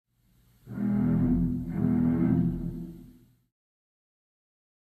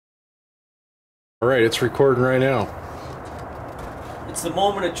All right, it's recording right now. It's the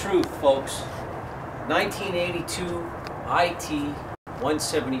moment of truth, folks. 1982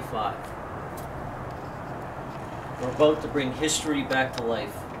 IT175. We're about to bring history back to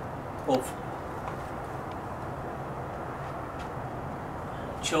life, hopefully.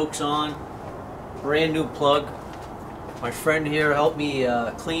 Chokes on, brand new plug. My friend here helped me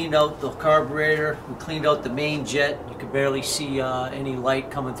clean out the carburetor. We cleaned out the main jet. You could barely see any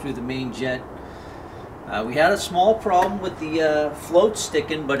light coming through the main jet. We had a small problem with the float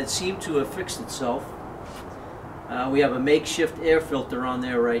sticking, but it seemed to have fixed itself. We have a makeshift air filter on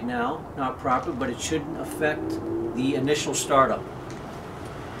there right now, not proper, but it shouldn't affect the initial startup.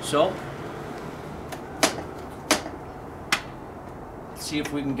 So, let's see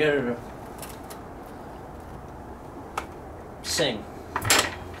if we can get it to sing.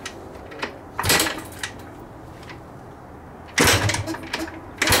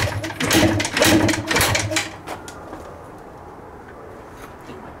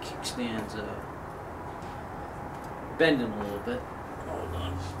 Kickstand's bending a little bit. Hold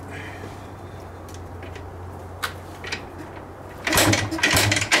on.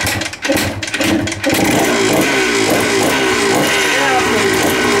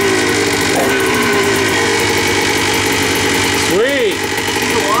 Sweet!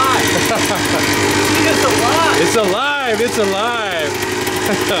 It's alive! It's alive! It's alive! It's alive!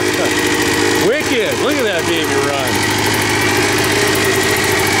 Wicked! Look at that baby run!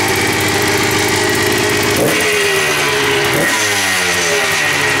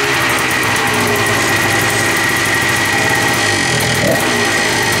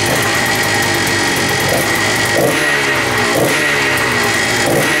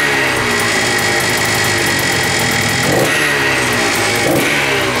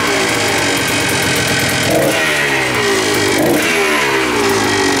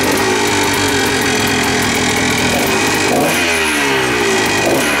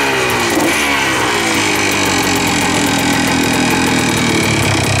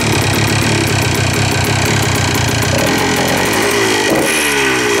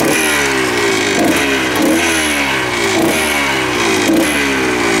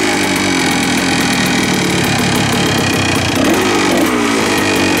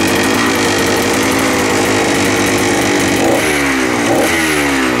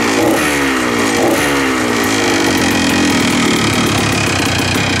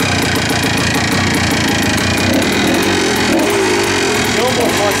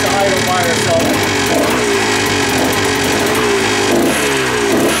 Wants to idle by herself.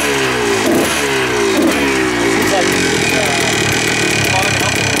 Seems like he's fogging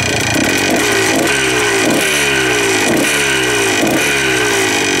up a little bit.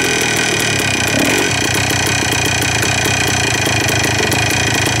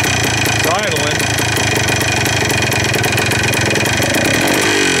 It's idling.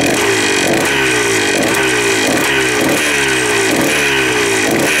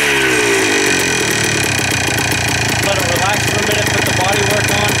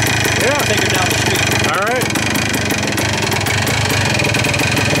 Take her down the street. All right.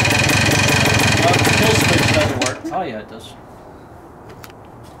 The kill switch doesn't work. Oh yeah, it does.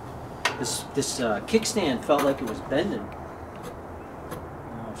 This kickstand felt like it was bending.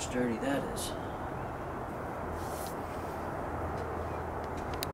 Oh, how sturdy that is.